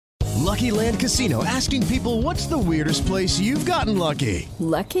Lucky Land Casino, asking people, what's the weirdest place you've gotten lucky?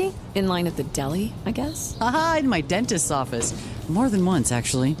 Lucky? In line at the deli, I guess? Aha, in my dentist's office. More than once,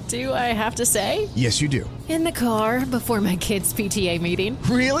 actually. Do I have to say? Yes, you do. In the car before my kids' PTA meeting.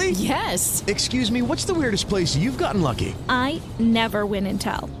 Really? Yes. Excuse me, what's the weirdest place you've gotten lucky? I never win and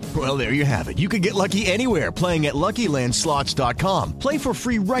tell. Well, there you have it. You can get lucky anywhere, playing at LuckyLandSlots.com. Play for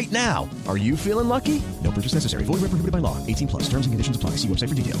free right now. Are you feeling lucky? No purchase necessary. Void where prohibited by law. 18+. Terms and conditions apply. See website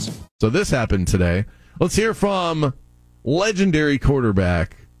for details. So this happened today. Let's hear from legendary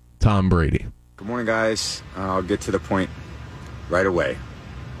quarterback Tom Brady. Good morning, guys. I'll get to the point right away.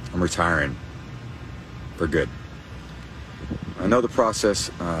 I'm retiring for good. I know the process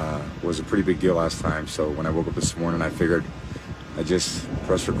was a pretty big deal last time, so when I woke up this morning, I figured I'd just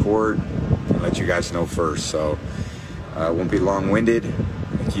press record and let you guys know first. So I won't be long-winded.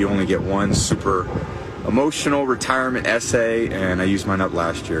 You only get one super emotional retirement essay, and I used mine up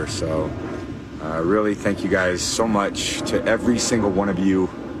last year. So really thank you guys so much, to every single one of you,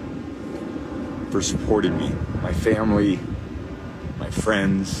 for supporting me, my family, my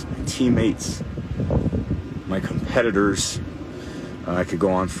friends, my teammates, my competitors. I could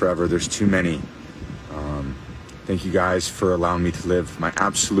go on forever. There's too many. Thank you guys for allowing me to live my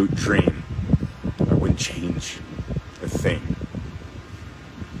absolute dream. I wouldn't change a thing.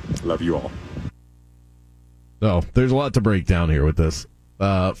 Love you all. Oh, there's a lot to break down here with this.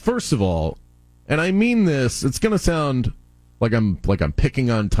 First of all, and I mean this, it's going to sound like I'm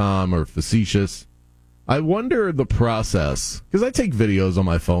picking on Tom or facetious. I wonder the process, because I take videos on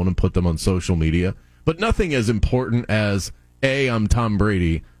my phone and put them on social media, but nothing as important as A, I'm Tom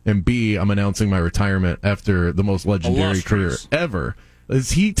Brady, and B, I'm announcing my retirement after the most legendary career ever.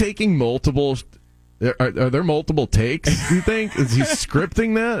 Is he taking multiple... Are there multiple takes, do you think? Is he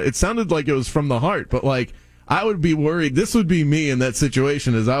scripting that? It sounded like it was from the heart, but like, I would be worried. This would be me in that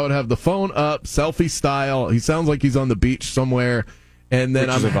situation, is I would have the phone up, selfie style. He sounds like he's on the beach somewhere. And then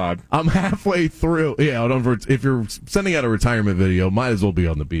I'm halfway through. Yeah, if you're sending out a retirement video, might as well be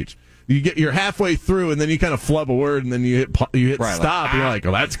on the beach. You're halfway through, and then you kind of flub a word, and then you hit right, stop. Like, you're like,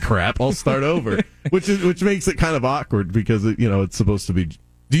 oh, that's crap. I'll start over, which makes it kind of awkward because it's supposed to be.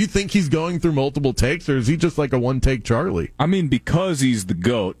 Do you think he's going through multiple takes, or is he just like a one-take Charlie? I mean, because he's the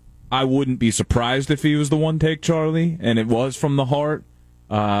GOAT, I wouldn't be surprised if he was the one-take Charlie, and it was from the heart.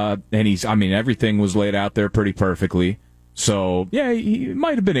 And everything was laid out there pretty perfectly. So, yeah, he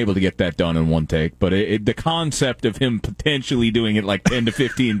might have been able to get that done in one take, but the concept of him potentially doing it like 10 to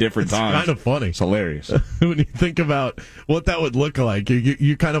 15 different times. It's kind of funny. It's hilarious. When you think about what that would look like,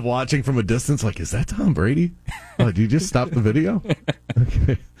 you're kind of watching from a distance like, is that Tom Brady? Oh, did you just stop the video?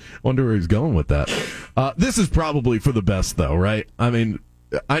 Okay. Wonder where he's going with that. This is probably for the best, though, right? I mean,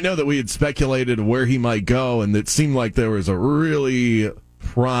 I know that we had speculated where he might go, and it seemed like there was a really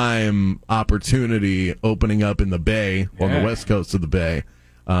prime opportunity opening up in the Bay, on the west coast of the Bay.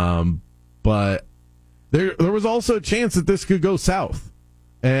 But there was also a chance that this could go south.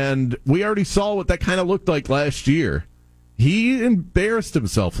 And we already saw what that kind of looked like last year. He embarrassed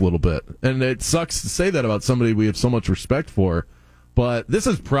himself a little bit. And it sucks to say that about somebody we have so much respect for. But this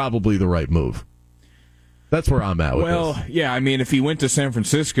is probably the right move. That's where I'm at with this. Well, yeah, I mean, if he went to San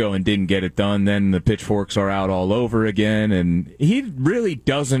Francisco and didn't get it done, then the pitchforks are out all over again, and he really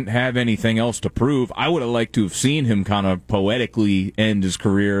doesn't have anything else to prove. I would have liked to have seen him kind of poetically end his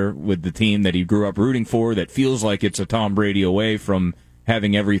career with the team that he grew up rooting for, that feels like it's a Tom Brady away from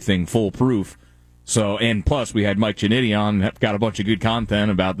having everything foolproof. So, and plus, we had Mike Giannitti on, got a bunch of good content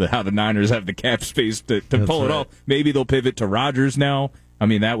about how the Niners have the cap space to pull it off. Maybe they'll pivot to Rodgers now. I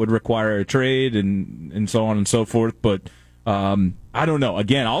mean, that would require a trade and so on and so forth. But I don't know.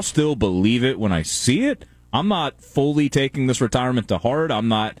 Again, I'll still believe it when I see it. I'm not fully taking this retirement to heart. I'm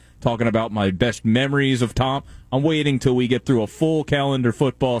not talking about my best memories of Tom. I'm waiting till we get through a full calendar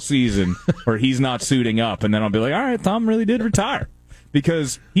football season where he's not suiting up. And then I'll be like, all right, Tom really did retire.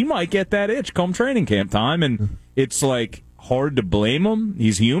 Because he might get that itch come training camp time. And it's like hard to blame him.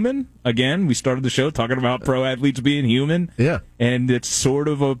 He's human. Again, we started the show talking about pro athletes being human. Yeah. And it's sort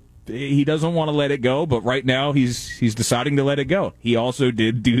of he doesn't want to let it go, but right now he's deciding to let it go. He also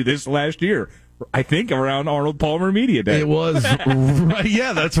did do this last year, I think, around Arnold Palmer Media Day. It was, right,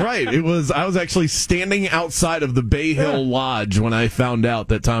 yeah, that's right. I was actually standing outside of the Bay Hill Lodge when I found out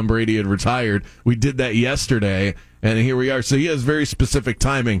that Tom Brady had retired. We did that yesterday, and here we are. So he has very specific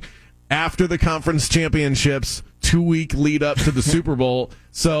timing. After the conference championships, 2-week lead up to the Super Bowl.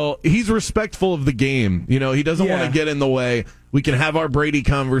 So he's respectful of the game. He doesn't want to get in the way. We can have our Brady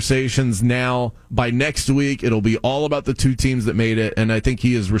conversations now. By next week, it'll be all about the two teams that made it, and I think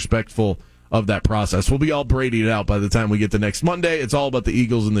he is respectful of that process. We'll be all Brady'd out by the time we get to next Monday. It's all about the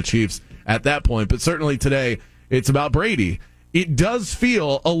Eagles and the Chiefs at that point. But certainly today, it's about Brady. It does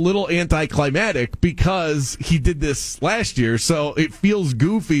feel a little anticlimactic because he did this last year, so it feels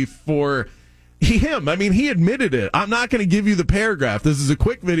goofy for him. I mean, he admitted it. I'm not going to give you the paragraph. This is a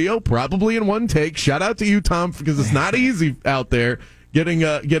quick video, probably in one take. Shout out to you, Tom, because it's not easy out there getting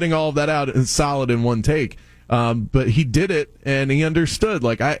all of that out and solid in one take. But he did it, and he understood.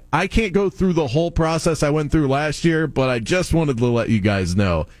 Like, I can't go through the whole process I went through last year, but I just wanted to let you guys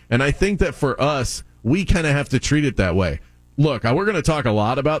know. And I think that for us, we kind of have to treat it that way. Look, we're going to talk a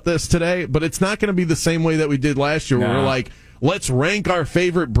lot about this today, but it's not going to be the same way that we did last year. No. Where we're like, let's rank our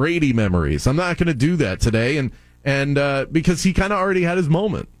favorite Brady memories. I'm not going to do that today, and because he kind of already had his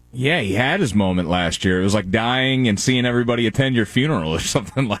moment. Yeah, he had his moment last year. It was like dying and seeing everybody attend your funeral or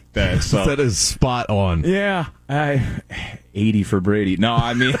something like that. So that is spot on. Yeah, 80 for Brady. No,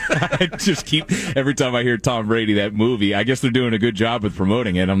 I mean, I just keep, every time I hear Tom Brady, that movie, I guess they're doing a good job with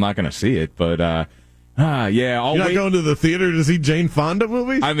promoting it. I'm not going to see it, but yeah. You're not going to the theater to see Jane Fonda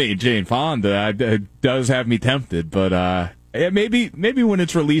movies? I mean, Jane Fonda does have me tempted, but yeah, maybe when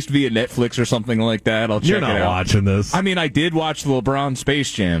it's released via Netflix or something like that, I'll check it out. You're not watching this. I mean, I did watch the LeBron Space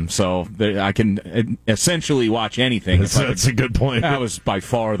Jam, so I can essentially watch anything. That's a good point. That was by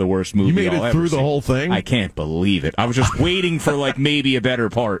far the worst movie You made it through the whole thing? I can't believe it. I was just waiting for like maybe a better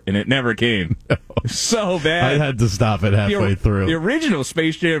part, and it never came. No. So bad. I had to stop it halfway through. The original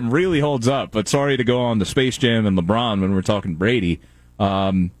Space Jam really holds up, but sorry to go on to Space Jam and LeBron when we're talking Brady.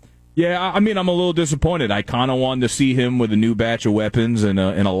 Yeah, I mean, I'm a little disappointed. I kind of wanted to see him with a new batch of weapons and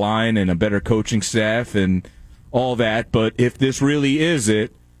a line and a better coaching staff and all that. But if this really is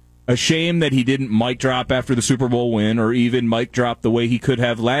it, a shame that he didn't mic drop after the Super Bowl win or even mic drop the way he could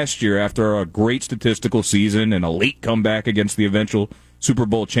have last year after a great statistical season and a late comeback against the eventual Super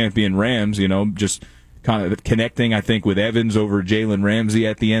Bowl champion Rams, just kind of connecting, I think, with Evans over Jalen Ramsey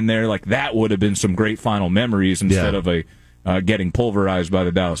at the end there. Like, that would have been some great final memories instead of getting pulverized by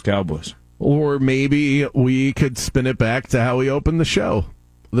the Dallas Cowboys. Or maybe we could spin it back to how we opened the show.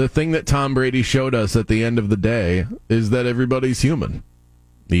 The thing that Tom Brady showed us at the end of the day is that everybody's human.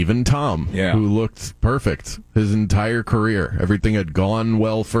 Even Tom, who looked perfect his entire career. Everything had gone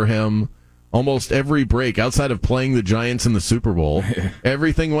well for him. Almost every break, outside of playing the Giants in the Super Bowl,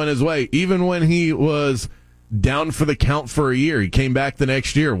 everything went his way. Even when he was down for the count for a year, he came back the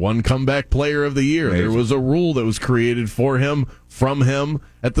next year, won Comeback Player of the Year. Amazing. There was a rule that was created for him, from him,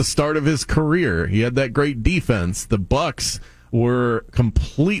 at the start of his career. He had that great defense. The Bucs were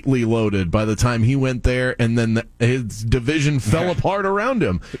completely loaded by the time he went there, and then his division fell apart around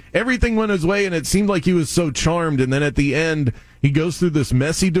him. Everything went his way, and it seemed like he was so charmed, and then at the end, he goes through this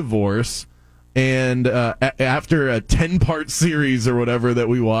messy divorce. And after a 10-part series or whatever that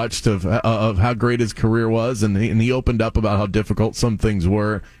we watched of how great his career was, and he opened up about how difficult some things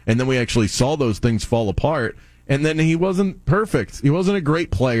were, and then we actually saw those things fall apart, and then he wasn't perfect. He wasn't a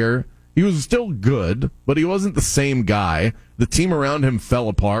great player. He was still good, but he wasn't the same guy. The team around him fell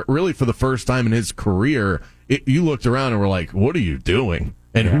apart, really for the first time in his career. You looked around and were like, what are you doing?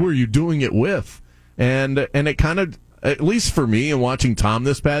 And who are you doing it with? And it kind of, at least for me, and watching Tom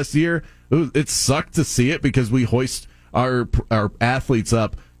this past year, it sucked to see it because we hoist our athletes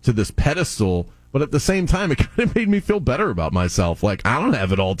up to this pedestal, but at the same time, it kind of made me feel better about myself. Like, I don't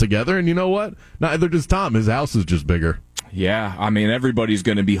have it all together, and you know what? Neither does Tom. His house is just bigger. Yeah, I mean, everybody's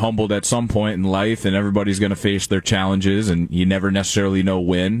going to be humbled at some point in life, and everybody's going to face their challenges, and you never necessarily know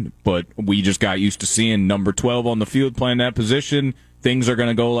when, but we just got used to seeing number 12 on the field playing that position. Things are going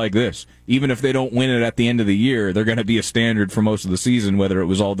to go like this. Even if they don't win it at the end of the year, they're going to be a standard for most of the season, whether it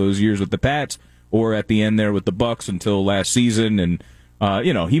was all those years with the Pats or at the end there with the Bucs until last season. And,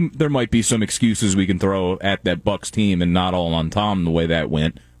 there might be some excuses we can throw at that Bucs team and not all on Tom the way that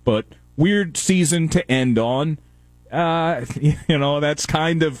went. But weird season to end on. That's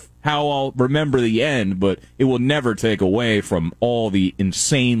kind of how I'll remember the end, but it will never take away from all the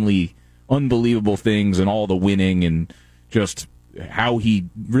insanely unbelievable things and all the winning and just how he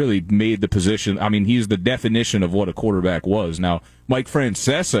really made the position. I mean, he's the definition of what a quarterback was. Now, Mike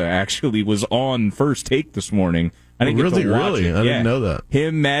Francesa actually was on First Take this morning. I didn't get to watch it. I didn't know that.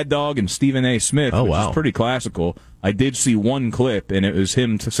 Him, Mad Dog, and Stephen A. Smith, which is pretty classical. I did see one clip, and it was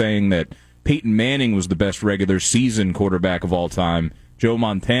him saying that Peyton Manning was the best regular season quarterback of all time. Joe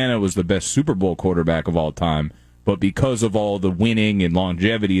Montana was the best Super Bowl quarterback of all time. But because of all the winning and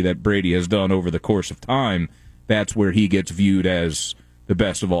longevity that Brady has done over the course of time, that's where he gets viewed as the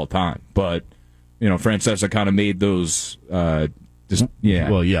best of all time. But, Francesa kind of made those, Well,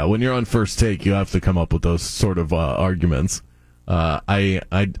 yeah, when you're on First Take, you have to come up with those sort of arguments.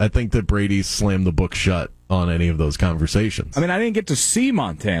 I think that Brady slammed the book shut on any of those conversations. I mean, I didn't get to see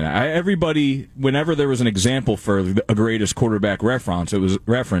Montana. Everybody, whenever there was an example for a greatest quarterback reference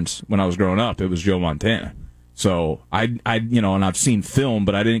when I was growing up, it was Joe Montana. So and I've seen film,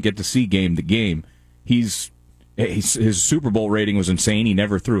 but I didn't get to see game to game. His Super Bowl rating was insane. He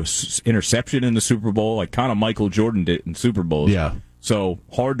never threw an interception in the Super Bowl, like kind of Michael Jordan did in Super Bowls. Yeah. So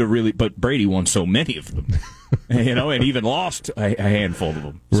hard to really, but Brady won so many of them, and even lost a handful of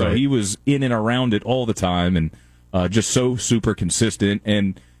them. So Right. he was in and around it all the time, and just so super consistent.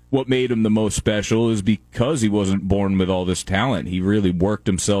 And what made him the most special is because he wasn't born with all this talent. He really worked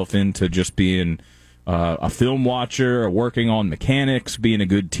himself into just being a film watcher, working on mechanics, being a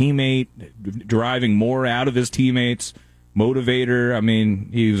good teammate, deriving more out of his teammates, motivator. I mean,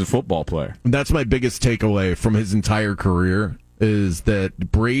 he was a football player. That's my biggest takeaway from his entire career, is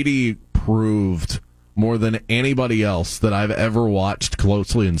that Brady proved more than anybody else that I've ever watched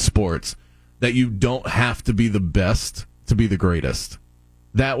closely in sports that you don't have to be the best to be the greatest.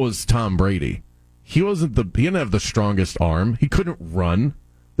 That was Tom Brady. He didn't have the strongest arm. He couldn't run.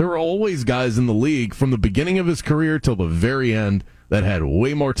 There were always guys in the league from the beginning of his career till the very end that had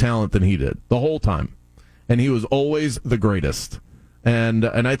way more talent than he did the whole time. And he was always the greatest. And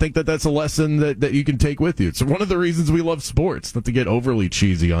I think that that's a lesson that you can take with you. It's one of the reasons we love sports, not to get overly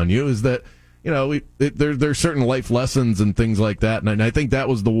cheesy on you, is that, there's certain life lessons and things like that. And I think that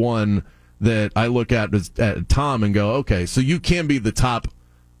was the one that I look at Tom and go, okay, so you can be the top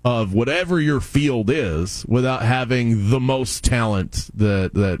of whatever your field is without having the most talent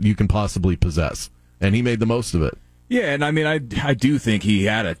that you can possibly possess. And he made the most of it. Yeah, and I mean, I do think he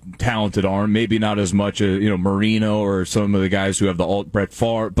had a talented arm. Maybe not as much as Marino or some of the guys who have the Brett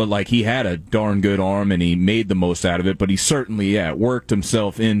Favre, but like he had a darn good arm and he made the most out of it. But he certainly, worked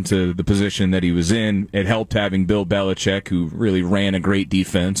himself into the position that he was in. It helped having Bill Belichick, who really ran a great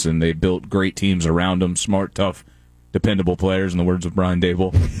defense, and they built great teams around him. Smart, tough, dependable players, in the words of Brian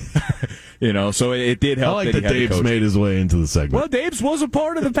Dable. So it did help. I like that Dave's made his way into the segment. Well, Dave's was a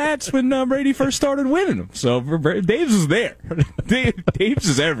part of the Pats when Brady first started winning them. So Dave's is there. Dave's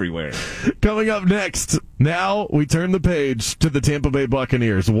is everywhere. Coming up next, now we turn the page to the Tampa Bay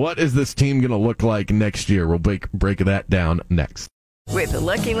Buccaneers. What is this team going to look like next year? We'll break that down next. With the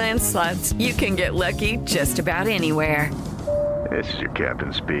Lucky Land Slots, you can get lucky just about anywhere. This is your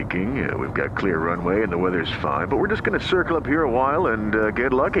captain speaking. We've got clear runway and the weather's fine, but we're just going to circle up here a while and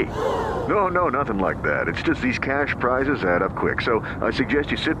get lucky. No, nothing like that. It's just these cash prizes add up quick. So I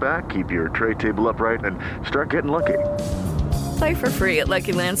suggest you sit back, keep your tray table upright, and start getting lucky. Play for free at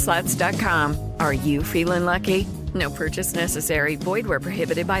LuckyLandSlots.com. Are you feeling lucky? No purchase necessary. Void where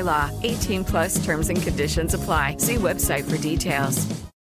prohibited by law. 18+ terms and conditions apply. See website for details.